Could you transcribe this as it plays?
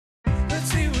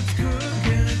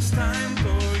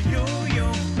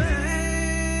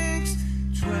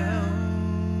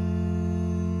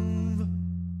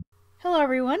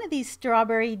everyone, these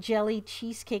strawberry jelly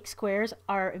cheesecake squares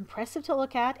are impressive to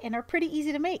look at and are pretty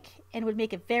easy to make and would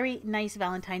make a very nice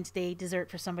Valentine's Day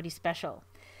dessert for somebody special.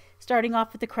 Starting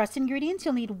off with the crust ingredients,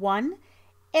 you'll need 1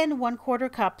 1/4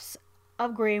 cups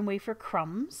of graham wafer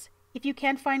crumbs. If you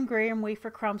can't find graham wafer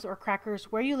crumbs or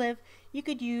crackers where you live, you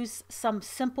could use some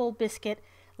simple biscuit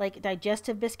like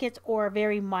digestive biscuits or a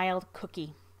very mild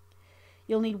cookie.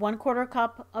 You'll need 1/4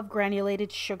 cup of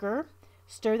granulated sugar.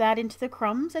 Stir that into the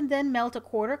crumbs and then melt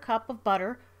 1/4 cup of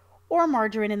butter or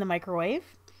margarine in the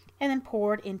microwave and then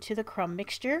pour it into the crumb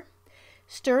mixture.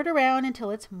 Stir it around until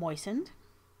it's moistened.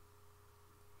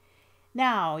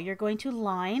 Now you're going to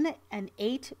line an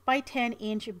 8 by 10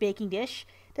 inch baking dish.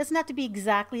 Doesn't have to be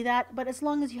exactly that, but as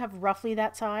long as you have roughly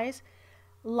that size,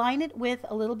 line it with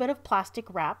a little bit of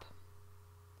plastic wrap.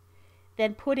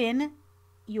 Then put in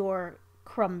your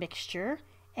crumb mixture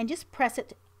and just press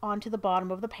it onto the bottom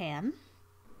of the pan.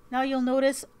 Now you'll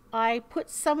notice I put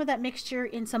some of that mixture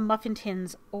in some muffin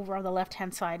tins over on the left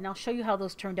hand side, and I'll show you how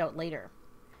those turned out later.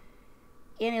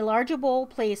 In a larger bowl,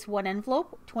 place 1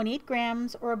 envelope, 28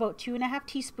 grams or about 2½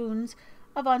 teaspoons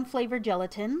of unflavored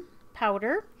gelatin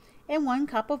powder and 1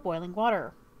 cup of boiling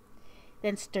water.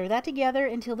 Then stir that together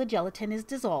until the gelatin is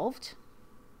dissolved.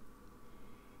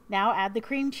 Now add the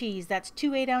cream cheese. That's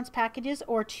 2 8-ounce packages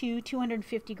or 2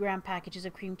 250-gram packages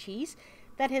of cream cheese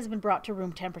that has been brought to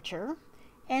room temperature,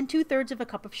 and 2/3 of a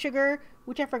cup of sugar,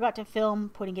 which I forgot to film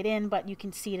putting it in, but you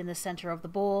can see it in the center of the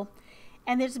bowl.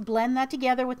 And just blend that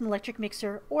together with an electric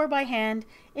mixer or by hand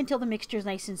until the mixture is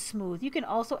nice and smooth. You can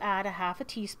also add 1/2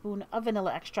 teaspoon of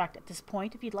vanilla extract at this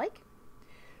point if you'd like.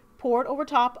 Pour it over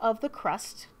top of the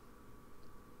crust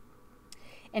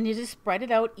and you just spread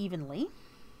it out evenly.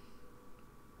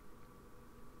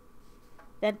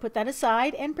 Then put that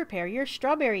aside and prepare your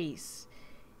strawberries.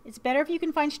 It's better if you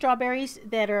can find strawberries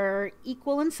that are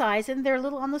equal in size and they're a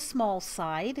little on the small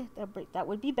side. That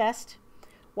would be best.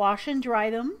 Wash and dry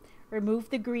them,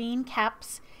 remove the green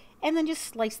caps, and then just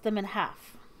slice them in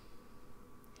half.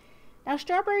 Now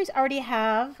strawberries already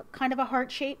have kind of a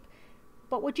heart shape,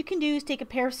 but what you can do is take a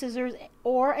pair of scissors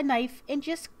or a knife and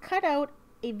just cut out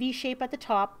a V shape at the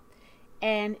top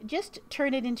and just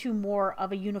turn it into more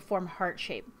of a uniform heart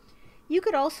shape. You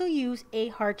could also use a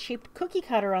heart-shaped cookie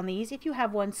cutter on these if you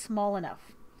have one small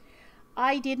enough.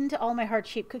 I didn't. All my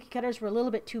heart-shaped cookie cutters were a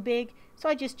little bit too big, so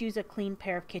I just used a clean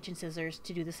pair of kitchen scissors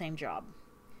to do the same job.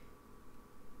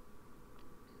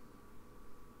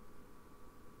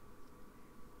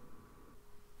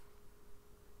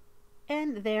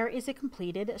 And there is a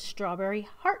completed strawberry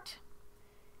heart.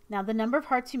 Now the number of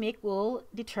hearts you make will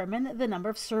determine the number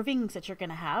of servings that you're going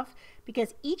to have,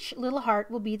 because each little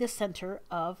heart will be the center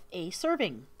of a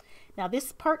serving. Now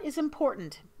this part is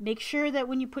important. Make sure that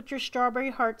when you put your strawberry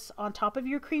hearts on top of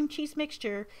your cream cheese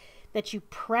mixture that you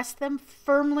press them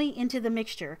firmly into the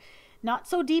mixture. Not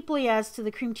so deeply as to the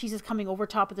cream cheese is coming over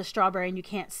top of the strawberry and you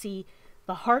can't see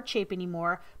the heart shape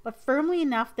anymore, but firmly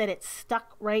enough that it's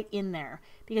stuck right in there.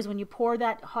 Because when you pour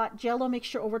that hot Jello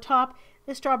mixture over top,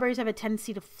 the strawberries have a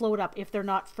tendency to float up if they're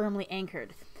not firmly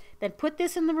anchored. Then put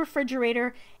this in the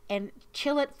refrigerator and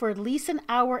chill it for at least 1.5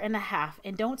 hours.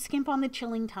 And don't skimp on the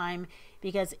chilling time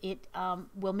because it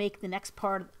will make the next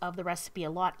part of the recipe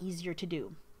a lot easier to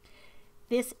do.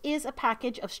 This is a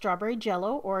package of strawberry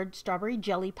Jello or strawberry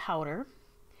jelly powder.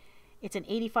 It's an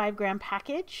 85-gram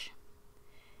package.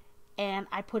 And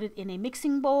I put it in a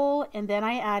mixing bowl and then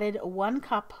I added 1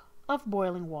 cup of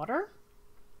boiling water.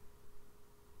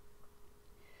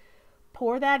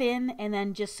 Pour that in and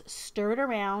then just stir it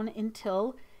around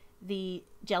until the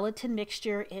gelatin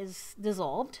mixture is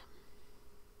dissolved.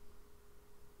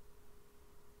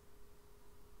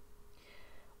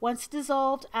 Once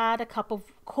dissolved, add a cup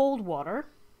of cold water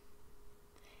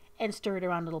and stir it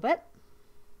around a little bit.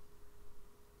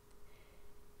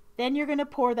 Then you're going to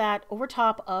pour that over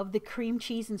top of the cream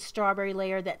cheese and strawberry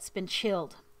layer that's been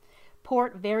chilled. Pour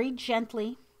it very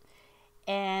gently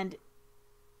and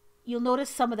you'll notice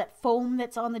some of that foam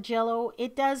that's on the Jello.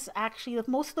 It does actually,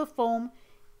 most of the foam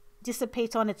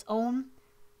dissipates on its own,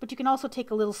 but you can also take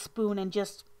a little spoon and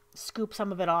just scoop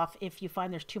some of it off if you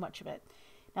find there's too much of it.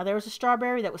 Now there was a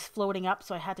strawberry that was floating up,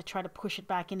 so I had to try to push it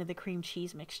back into the cream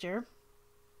cheese mixture.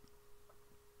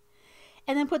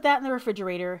 And then put that in the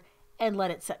refrigerator and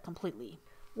let it set completely.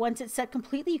 Once it's set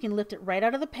completely, you can lift it right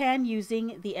out of the pan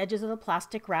using the edges of the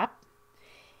plastic wrap.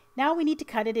 Now we need to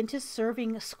cut it into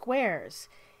serving squares.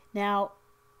 Now,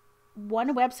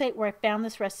 one website where I found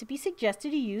this recipe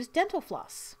suggested you use dental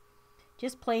floss.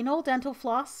 Just plain old dental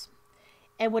floss.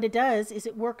 And what it does is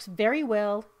it works very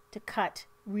well to cut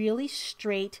really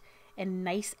straight and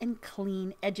nice and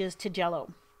clean edges to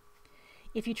Jello.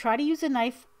 If you try to use a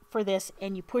knife for this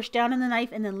and you push down on the knife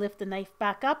and then lift the knife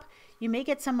back up, you may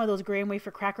get some of those graham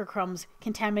wafer cracker crumbs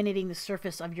contaminating the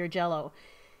surface of your Jello.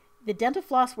 The dental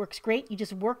floss works great. You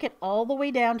just work it all the way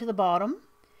down to the bottom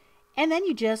and then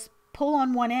you just pull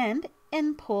on one end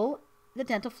and pull the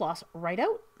dental floss right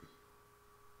out.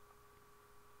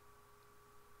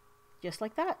 Just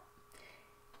like that.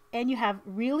 And you have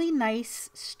really nice,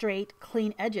 straight,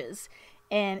 clean edges.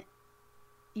 And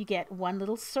you get one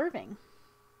little serving.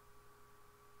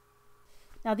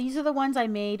 Now these are the ones I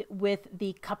made with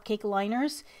the cupcake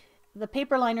liners. The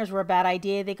paper liners were a bad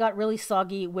idea. They got really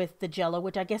soggy with the Jello,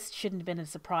 which I guess shouldn't have been a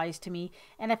surprise to me.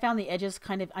 And I found the edges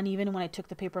kind of uneven when I took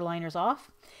the paper liners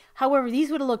off. However,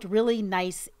 these would have looked really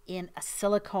nice in a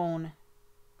silicone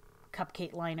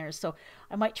cupcake liners. So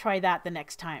I might try that the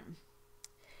next time.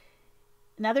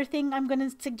 Another thing I'm going to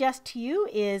suggest to you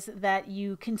is that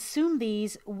you consume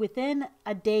these within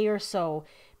a day or so,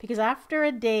 because after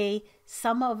a day,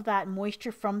 some of that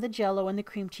moisture from the Jello and the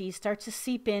cream cheese starts to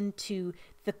seep into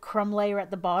the crumb layer at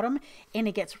the bottom and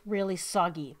it gets really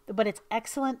soggy. But it's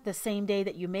excellent the same day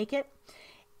that you make it.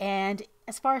 And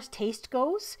as far as taste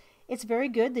goes, it's very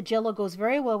good. The Jello goes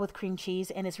very well with cream cheese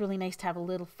and it's really nice to have a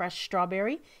little fresh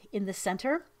strawberry in the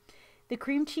center. The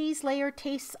cream cheese layer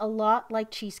tastes a lot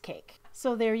like cheesecake.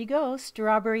 So there you go,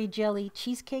 strawberry jelly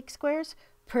cheesecake squares,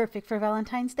 perfect for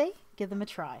Valentine's Day. Give them a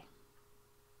try.